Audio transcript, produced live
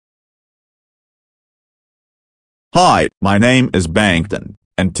Hi, my name is Bankton,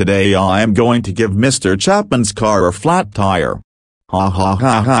 and today I am going to give Mr. Chapman's car a flat tire. Ha ha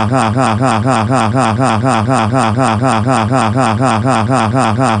ha ha ha ha ha ha ha ha ha ha ha ha ha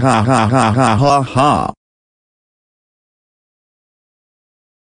ha ha ha ha ha.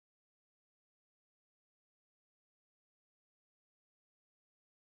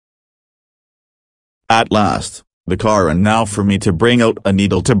 At last, the car, and now for me to bring out a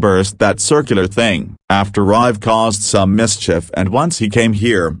needle to burst that circular thing. After I've caused some mischief, and once he came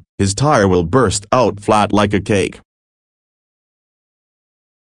here, his tire will burst out flat like a cake.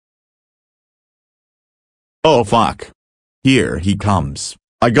 Oh fuck. Here he comes.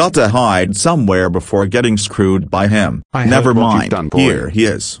 I got to hide somewhere before getting screwed by him. Never mind, here he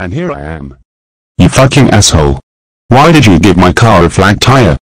is. And here I am. You fucking asshole. Why did you give my car a flat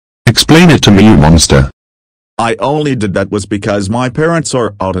tire? Explain it to me, you monster. I only did that was because my parents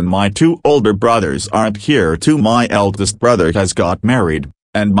are out and my two older brothers aren't here too. My eldest brother has got married,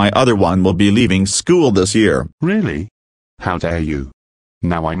 and my other one will be leaving school this year. Really? How dare you?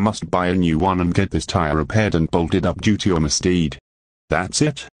 Now I must buy a new one and get this tire repaired and bolted up due to your misdeed. That's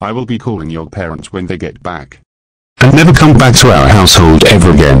it. I will be calling your parents when they get back. And never come back to our household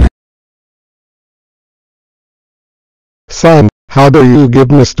ever again. Son, how do you give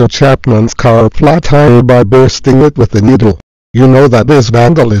Mr. Chapman's car a flat tire by bursting it with a needle? You know that is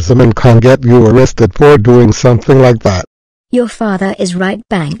vandalism and can get you arrested for doing something like that. Your father is right,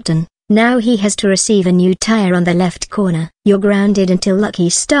 Bankton. Now he has to receive a new tire on the left corner. You're grounded until Lucky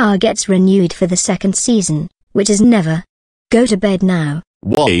Star gets renewed for the second season, which is never. Go to bed now.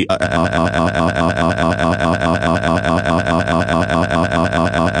 Why?